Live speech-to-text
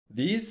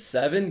These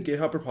 7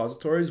 GitHub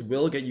repositories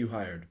will get you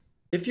hired.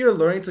 If you're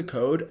learning to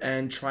code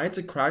and trying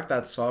to crack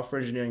that software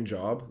engineering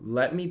job,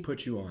 let me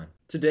put you on.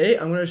 Today,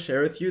 I'm going to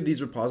share with you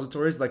these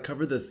repositories that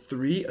cover the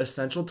 3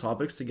 essential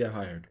topics to get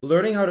hired.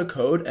 Learning how to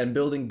code and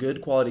building good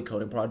quality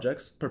coding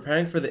projects,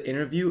 preparing for the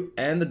interview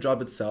and the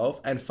job itself,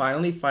 and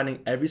finally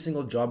finding every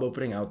single job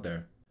opening out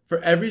there. For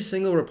every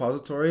single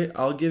repository,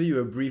 I'll give you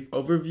a brief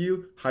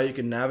overview, how you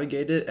can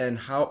navigate it, and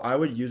how I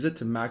would use it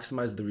to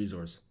maximize the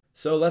resource.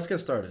 So let's get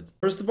started.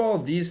 First of all,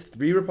 these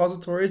 3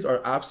 repositories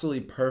are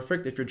absolutely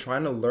perfect if you're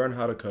trying to learn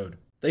how to code.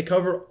 They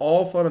cover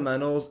all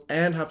fundamentals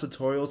and have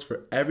tutorials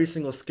for every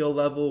single skill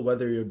level,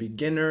 whether you're a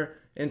beginner,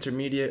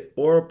 intermediate,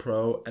 or a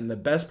pro, and the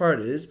best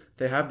part is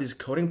they have these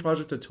coding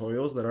project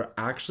tutorials that are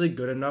actually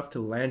good enough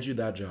to land you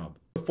that job.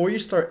 Before you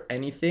start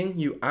anything,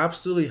 you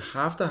absolutely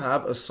have to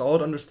have a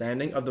solid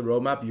understanding of the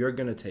roadmap you're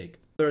going to take.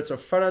 Whether it's a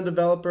front-end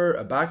developer,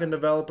 a back-end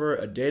developer,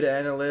 a data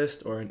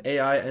analyst, or an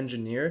AI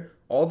engineer,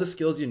 all the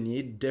skills you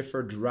need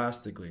differ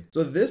drastically.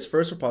 So this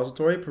first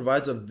repository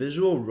provides a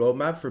visual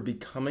roadmap for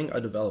becoming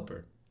a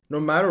developer. No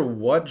matter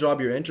what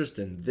job you're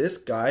interested in, this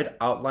guide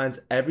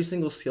outlines every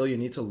single skill you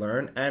need to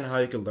learn and how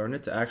you can learn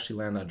it to actually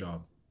land that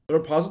job. The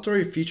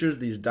repository features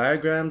these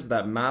diagrams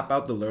that map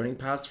out the learning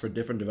paths for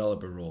different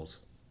developer roles.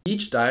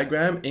 Each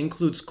diagram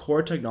includes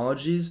core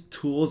technologies,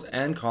 tools,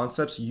 and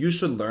concepts you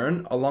should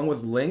learn, along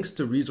with links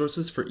to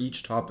resources for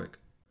each topic.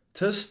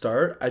 To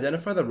start,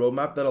 identify the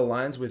roadmap that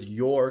aligns with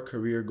your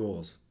career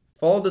goals.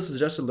 Follow the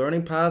suggested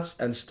learning paths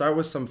and start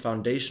with some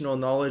foundational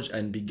knowledge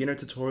and beginner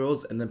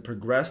tutorials, and then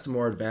progress to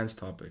more advanced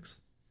topics.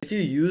 If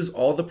you use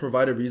all the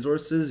provided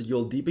resources,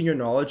 you'll deepen your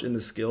knowledge in the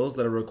skills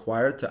that are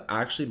required to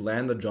actually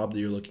land the job that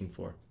you're looking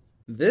for.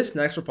 This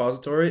next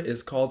repository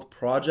is called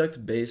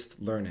Project-Based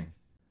Learning.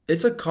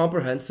 It's a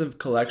comprehensive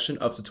collection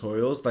of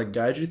tutorials that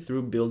guide you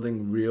through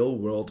building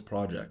real-world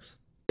projects.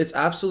 It's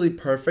absolutely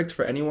perfect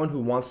for anyone who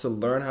wants to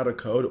learn how to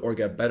code or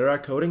get better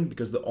at coding,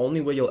 because the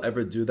only way you'll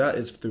ever do that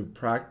is through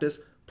practice,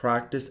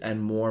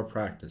 and more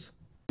practice.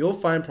 You'll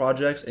find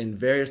projects in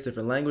various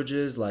different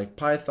languages like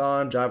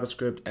Python,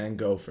 JavaScript, and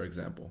Go, for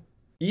example.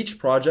 Each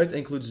project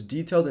includes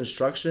detailed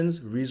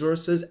instructions,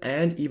 resources,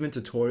 and even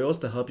tutorials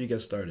to help you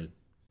get started.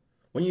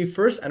 When you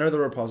first enter the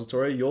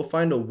repository, you'll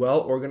find a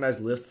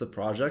well-organized list of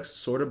projects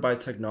sorted by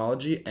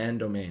technology and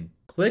domain.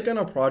 Click on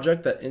a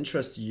project that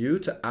interests you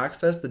to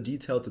access the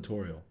detailed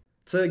tutorial.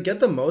 To get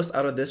the most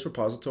out of this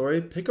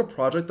repository, pick a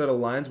project that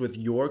aligns with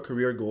your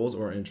career goals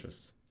or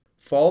interests.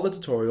 Follow the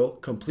tutorial,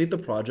 complete the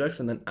projects,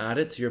 and then add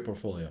it to your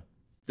portfolio.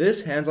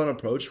 This hands-on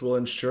approach will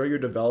ensure you're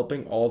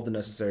developing all of the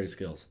necessary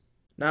skills.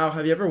 Now,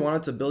 have you ever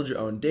wanted to build your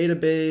own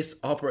database,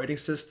 operating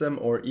system,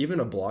 or even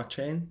a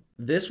blockchain?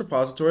 This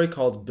repository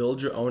called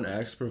Build Your Own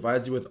X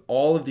provides you with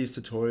all of these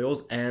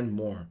tutorials and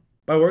more.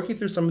 By working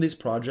through some of these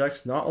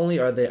projects, not only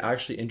are they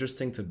actually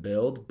interesting to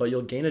build, but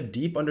you'll gain a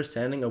deep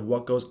understanding of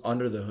what goes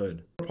under the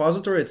hood. The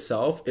repository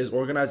itself is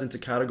organized into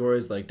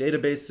categories like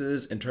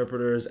databases,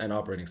 interpreters, and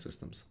operating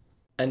systems.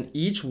 And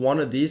each one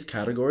of these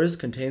categories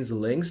contains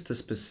links to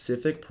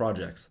specific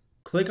projects.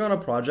 Click on a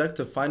project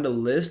to find a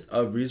list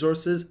of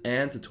resources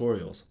and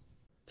tutorials.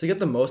 To get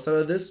the most out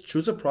of this,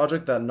 choose a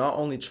project that not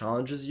only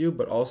challenges you,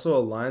 but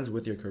also aligns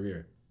with your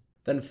career.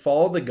 Then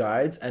follow the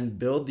guides and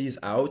build these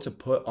out to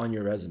put on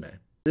your resume.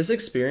 This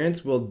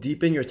experience will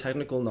deepen your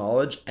technical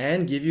knowledge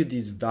and give you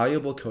these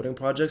valuable coding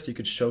projects you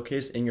could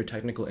showcase in your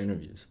technical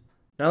interviews.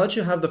 Now that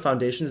you have the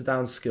foundations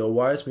down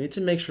skill-wise, we need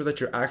to make sure that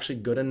you're actually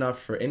good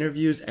enough for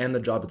interviews and the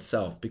job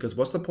itself, because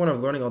what's the point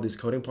of learning all these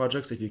coding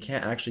projects if you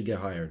can't actually get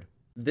hired?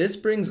 This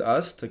brings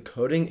us to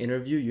Coding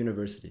Interview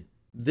University.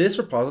 This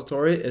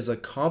repository is a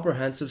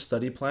comprehensive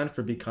study plan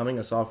for becoming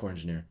a software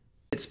engineer.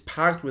 It's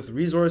packed with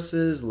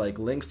resources like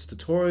links to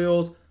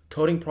tutorials,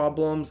 coding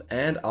problems,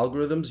 and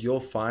algorithms you'll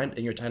find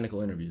in your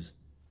technical interviews.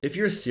 If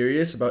you're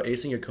serious about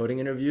acing your coding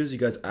interviews, you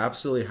guys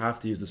absolutely have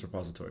to use this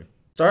repository.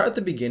 Start at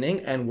the beginning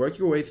and work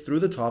your way through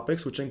the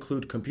topics, which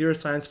include computer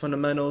science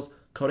fundamentals,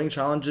 coding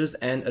challenges,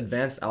 and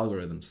advanced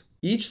algorithms.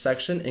 Each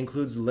section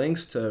includes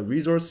links to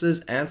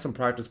resources and some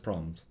practice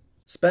problems.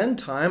 Spend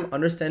time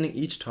understanding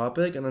each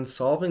topic and then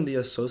solving the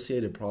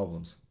associated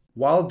problems.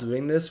 While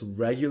doing this,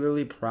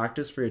 regularly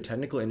practice for your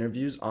technical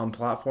interviews on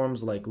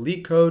platforms like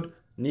LeetCode,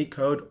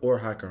 NeetCode, or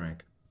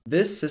HackerRank.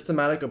 This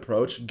systematic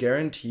approach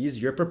guarantees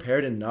you're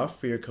prepared enough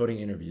for your coding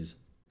interviews.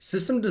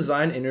 System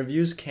design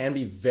interviews can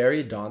be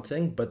very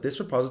daunting, but this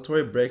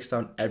repository breaks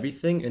down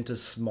everything into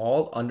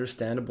small,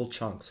 understandable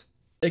chunks.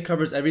 It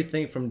covers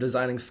everything from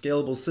designing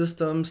scalable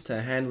systems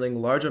to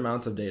handling large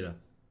amounts of data.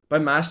 By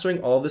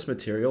mastering all this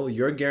material,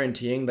 you're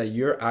guaranteeing that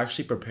you're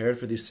actually prepared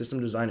for these system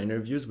design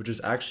interviews, which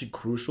is actually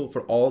crucial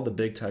for all the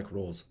big tech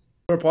roles.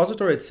 The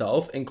repository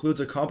itself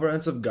includes a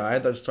comprehensive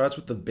guide that starts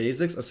with the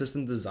basics of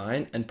system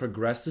design and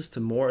progresses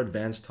to more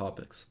advanced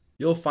topics.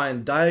 You'll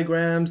find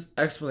diagrams,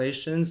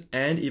 explanations,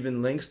 and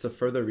even links to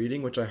further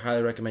reading, which I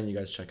highly recommend you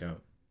guys check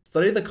out.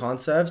 Study the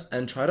concepts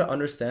and try to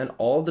understand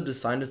all the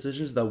design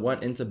decisions that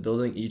went into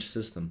building each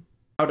system.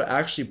 How to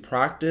actually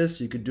practice,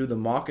 you could do the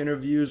mock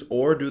interviews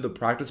or do the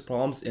practice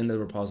problems in the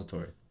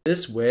repository.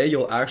 This way,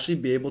 you'll actually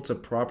be able to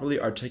properly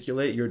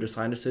articulate your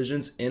design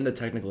decisions in the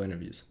technical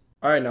interviews.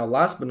 Alright, now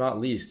last but not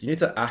least, you need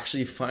to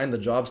actually find the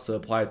jobs to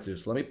apply to.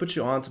 So let me put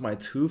you on to my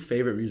 2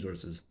 favorite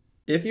resources.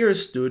 If you're a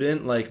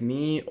student like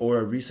me or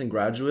a recent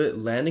graduate,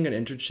 landing an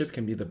internship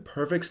can be the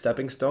perfect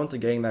stepping stone to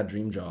getting that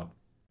dream job.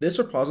 This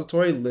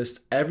repository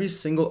lists every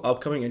single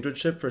upcoming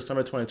internship for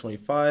summer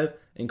 2025,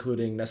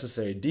 including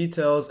necessary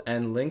details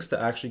and links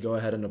to actually go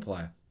ahead and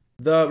apply.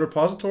 The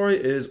repository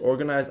is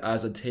organized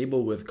as a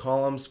table with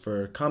columns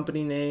for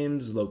company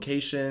names,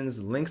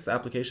 locations, links to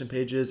application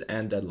pages,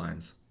 and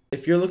deadlines.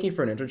 If you're looking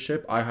for an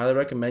internship, I highly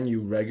recommend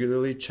you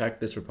regularly check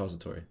this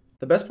repository.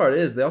 The best part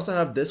is they also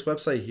have this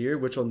website here,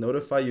 which will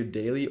notify you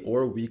daily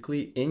or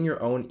weekly in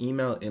your own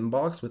email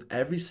inbox with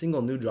every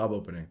single new job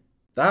opening.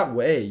 That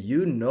way,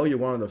 you know you're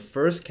one of the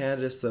first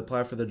candidates to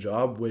apply for the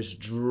job, which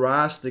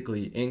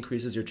drastically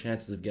increases your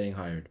chances of getting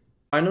hired.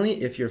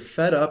 Finally, if you're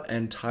fed up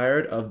and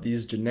tired of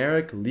these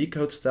generic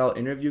LeetCode style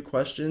interview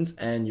questions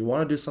and you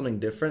want to do something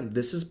different,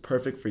 this is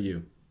perfect for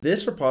you.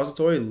 This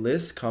repository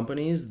lists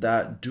companies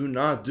that do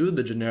not do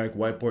the generic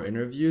whiteboard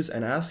interviews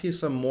and asks you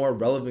some more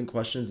relevant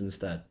questions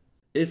instead.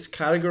 It's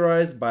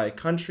categorized by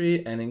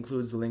country and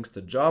includes links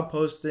to job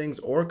postings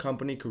or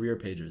company career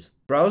pages.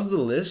 Browse the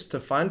list to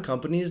find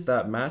companies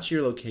that match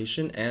your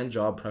location and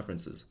job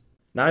preferences.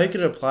 Now you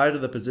can apply to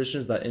the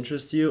positions that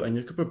interest you and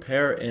you can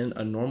prepare in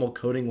a normal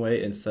coding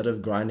way instead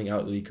of grinding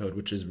out LeetCode,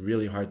 which is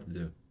really hard to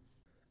do.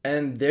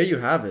 And there you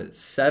have it,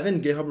 7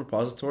 GitHub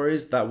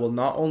repositories that will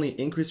not only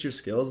increase your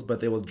skills, but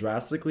they will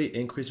drastically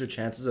increase your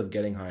chances of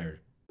getting hired.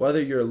 Whether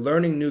you're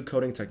learning new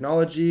coding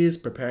technologies,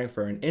 preparing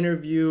for an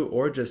interview,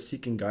 or just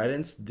seeking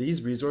guidance,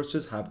 these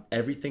resources have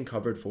everything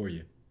covered for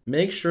you.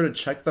 Make sure to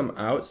check them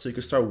out so you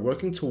can start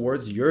working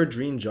towards your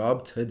dream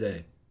job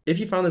today. If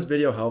you found this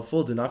video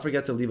helpful, do not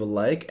forget to leave a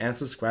like and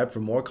subscribe for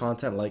more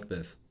content like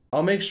this.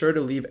 I'll make sure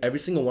to leave every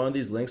single one of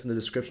these links in the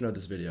description of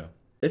this video.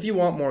 If you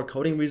want more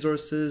coding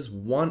resources,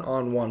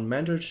 one-on-one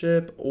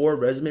mentorship, or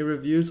resume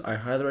reviews, I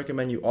highly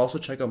recommend you also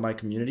check out my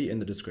community in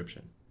the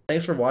description.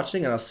 Thanks for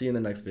watching, and I'll see you in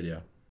the next video.